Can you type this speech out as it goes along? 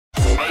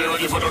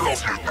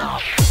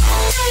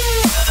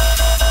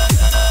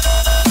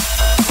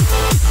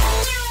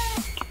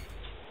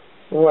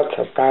What's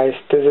up guys,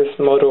 this is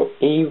Moto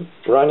E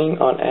running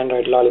on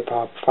Android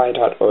Lollipop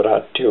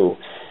 5.0.2.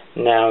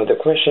 Now the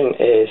question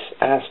is,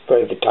 as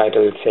per the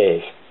title it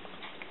says,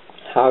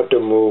 how to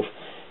move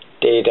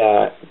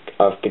data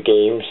of the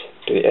games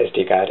to the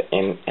SD card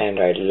in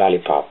Android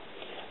Lollipop.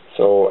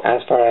 So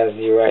as far as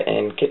you are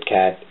in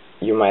KitKat,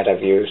 you might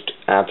have used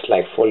apps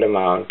like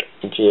FOLDERMOUNT,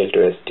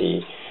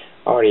 GL2SD,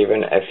 or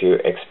even a few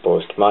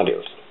Xposed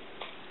modules.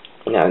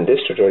 Now in this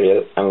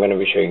tutorial, I'm going to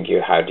be showing you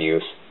how to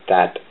use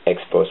that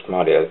Xposed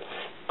module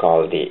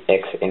called the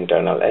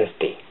Xinternal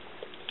SD.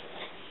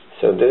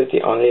 So this is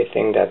the only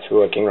thing that's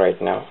working right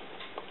now,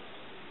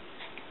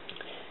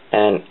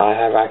 and I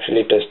have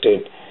actually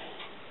tested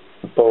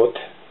both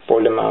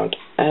FOLDERMOUNT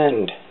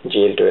and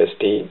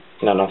GL2SD.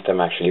 None of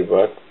them actually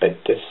worked, but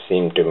this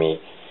seemed to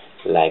me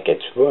like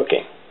it's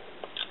working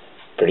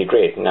pretty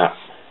great. Now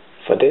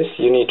for this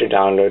you need to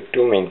download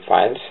two main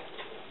files.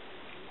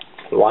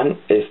 One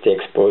is the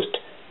Xposed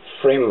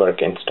framework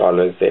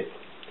installer zip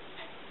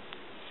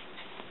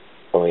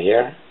over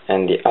here,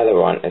 and the other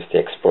one is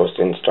the Xposed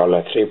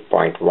installer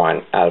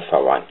 3.1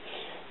 alpha 1.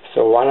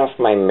 So one of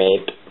my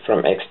mate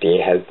from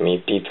XDA helped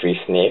me,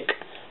 T3 Snake.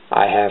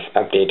 I have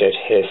updated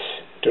his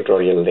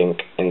tutorial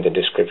link in the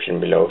description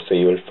below, so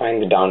you will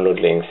find the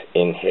download links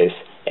in his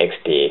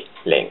XDA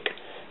link.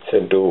 So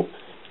do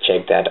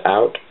check that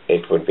out,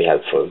 it would be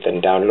helpful.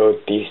 Then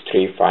download these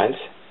three files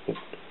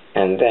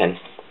and then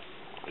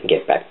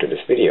get back to this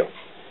video.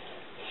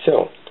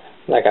 So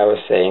like I was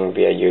saying,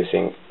 we are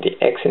using the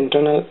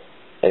Xinternal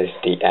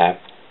SD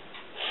app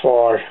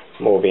for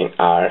moving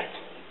our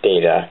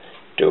data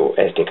to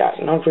SD card.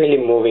 Not really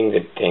moving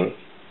the thing,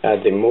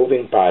 the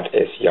moving part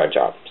is your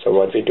job. So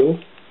what we do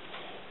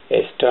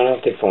is turn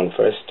off the phone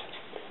first.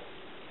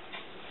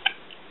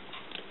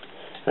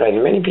 Right,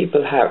 many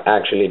people have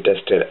actually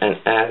tested, and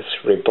as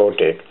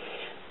reported,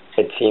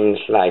 it seems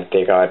like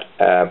they got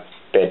a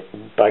bit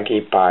buggy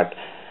part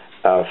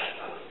of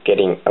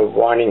getting a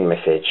warning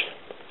message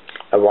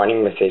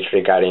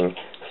regarding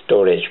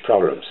storage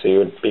problems. So you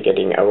would be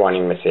getting a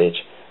warning message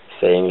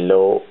saying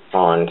low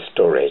on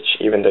storage,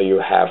 even though you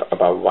have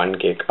about 1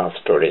 gig of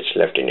storage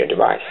left in your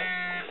device.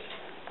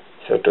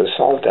 So to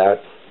solve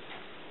that,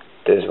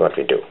 this is what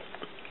we do.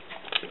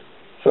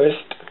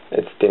 First,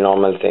 it's the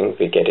normal thing,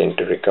 we get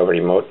into recovery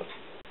mode.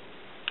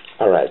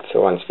 Alright, so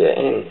once we are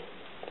in,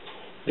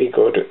 we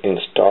go to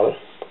install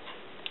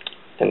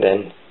and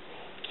then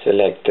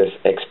select this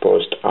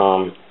Xposed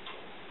ARM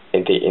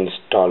in the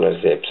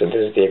installer zip. So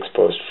this is the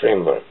Xposed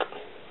framework.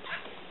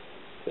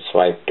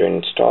 Swipe to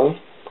install.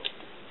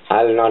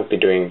 I'll not be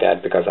doing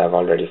that because I've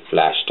already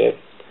flashed it,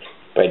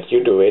 but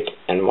you do it,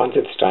 and once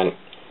it's done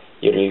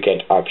you will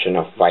get option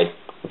of wipe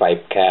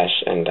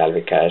cache and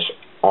Dalvik cache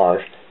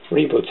or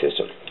reboot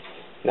system.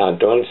 Now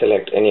don't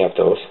select any of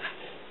those,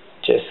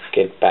 just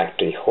get back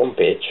to the home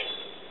page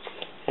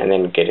and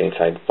then get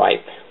inside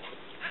wipe,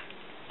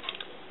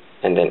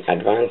 and then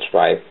advanced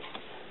wipe,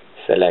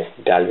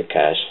 select Dalvik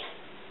cache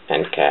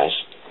and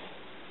cache,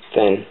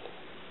 then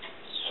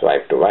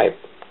swipe to wipe.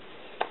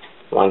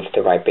 Once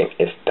the wiping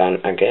is done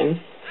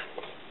again,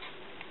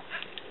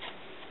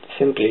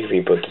 simply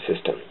reboot the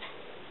system.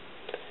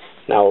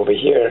 Now over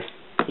here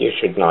you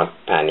should not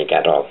panic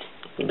at all,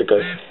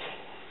 because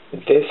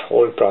this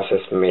whole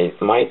process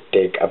might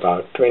take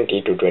about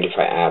 20 to 25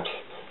 apps.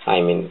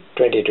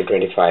 20 to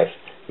 25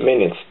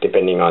 minutes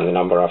depending on the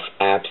number of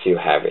apps you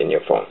have in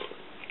your phone.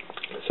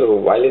 So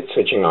while it's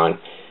switching on,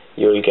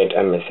 you will get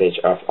a message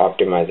of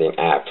optimizing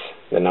apps,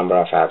 the number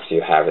of apps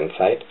you have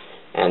inside,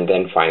 and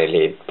then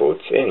finally it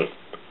boots in.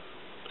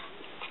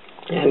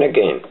 And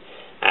again,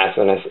 as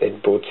soon as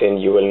it boots in,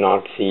 you will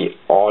not see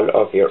all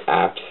of your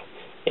apps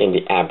in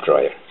the app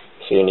drawer.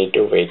 So you need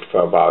to wait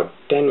for about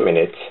 10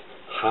 minutes,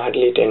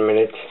 hardly 10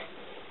 minutes,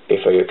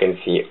 before you can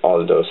see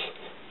all those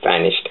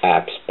vanished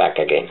apps back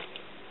again.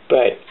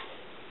 But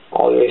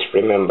always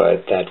remember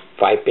that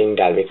wiping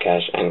Dalvik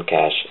cache and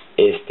cache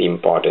is the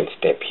important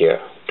step here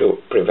to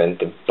prevent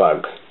the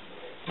bug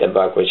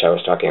which I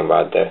was talking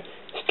about, the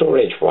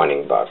storage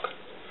warning bug.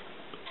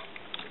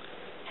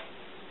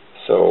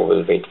 So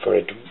we'll wait for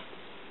it to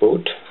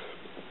boot.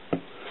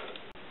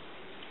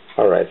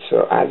 Alright,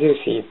 so as you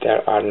see,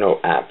 there are no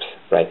apps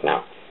right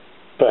now,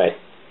 but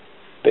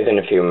within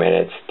a few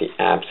minutes the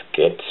apps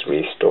gets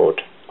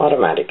restored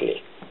automatically.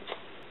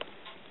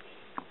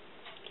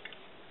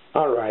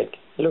 Alright,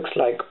 looks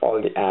like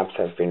all the apps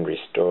have been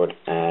restored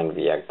and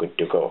we are good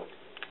to go.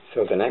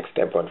 So the next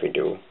step what we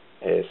do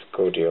is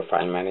go to your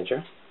file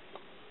manager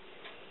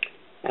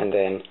and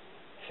then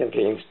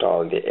simply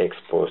install the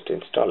Xposed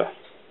installer.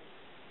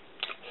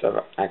 So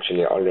I've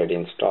actually already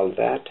installed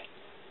that,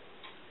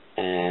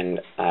 and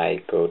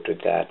I go to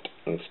that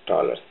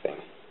installer thing.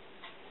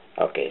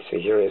 Okay, so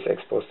here is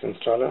Xposed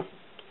installer.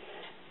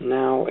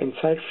 Now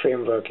inside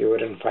framework you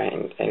wouldn't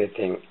find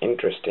anything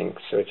interesting,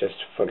 so just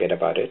forget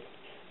about it.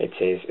 It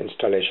says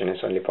installation is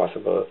only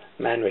possible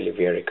manually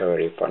via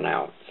recovery for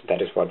now. So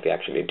that is what we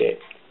actually did.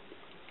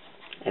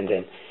 And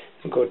then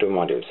go to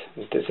modules.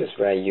 This is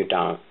where you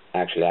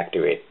actually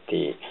activate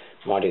the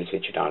modules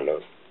which you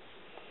download.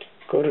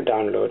 Go to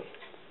download,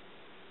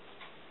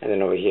 and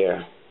then over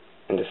here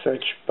in the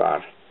search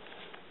bar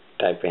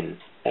type in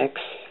X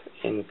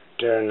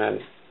internal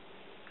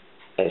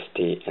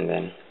SD and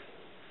then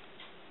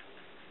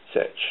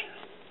search.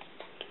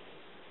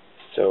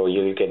 So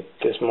you'll get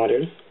this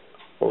module.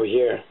 Over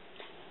here,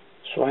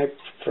 swipe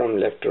from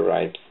left to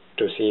right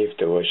to see if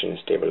the version is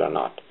stable or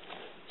not.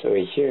 So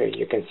here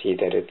you can see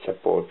that it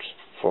supports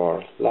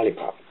for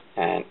Lollipop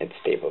and it's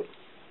stable.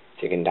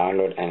 So you can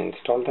download and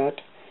install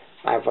that.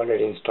 I've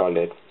already installed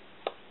it,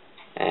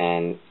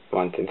 and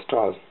once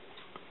installed,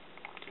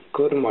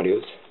 go to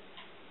modules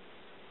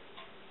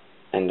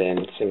and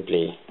then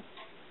simply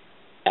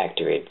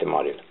activate the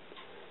module.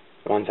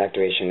 Once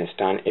activation is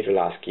done, it will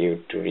ask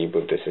you to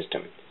reboot the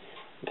system.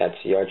 That's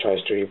your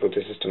choice to reboot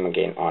the system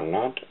again or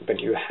not, but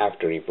you have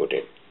to reboot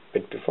it.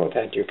 But before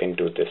that, you can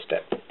do this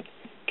step.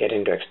 Get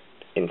into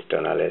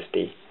internal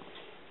SD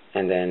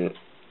and then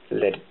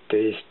let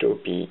these two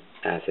be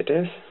as it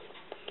is.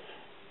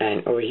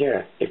 And over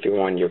here, if you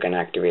want, you can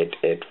activate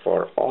it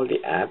for all the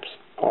apps,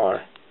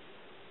 or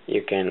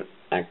you can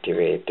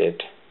activate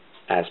it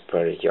as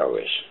per your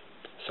wish.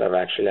 So I've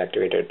actually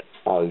activated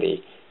all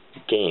the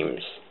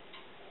games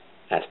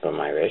as per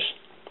my wish.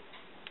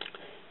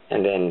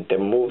 And then the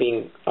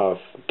moving of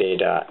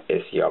data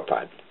is your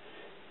part.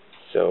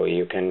 So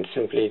you can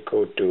simply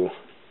go to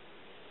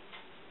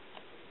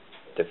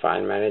the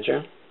file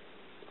manager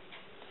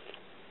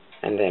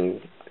and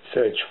then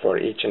search for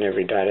each and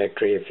every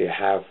directory. If you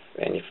have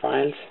any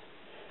files,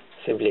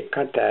 simply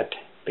cut that,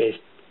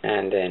 paste,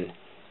 and then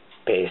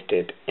paste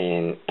it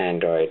in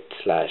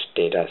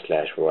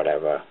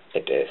Android/data/whatever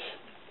it is,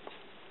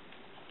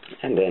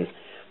 and then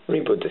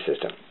reboot the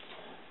system.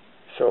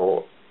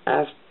 So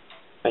as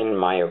in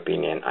my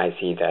opinion, I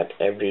see that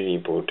every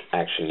reboot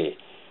actually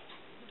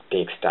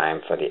takes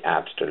time for the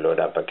apps to load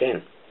up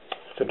again.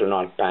 So do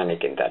not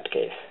panic in that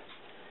case.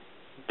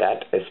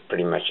 That is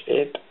pretty much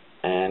it,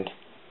 and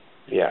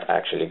we are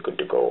actually good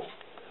to go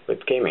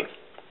with gaming.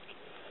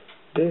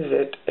 This is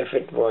it. If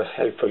it was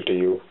helpful to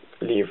you,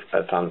 leave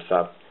a thumbs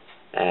up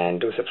and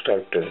do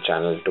subscribe to the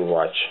channel to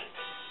watch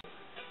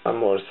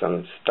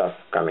some stuff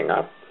coming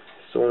up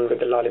soon with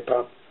the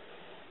Lollipop,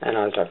 and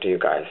I'll talk to you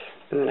guys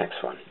in the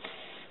next one.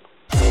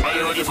 Are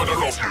you ready for the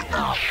rough?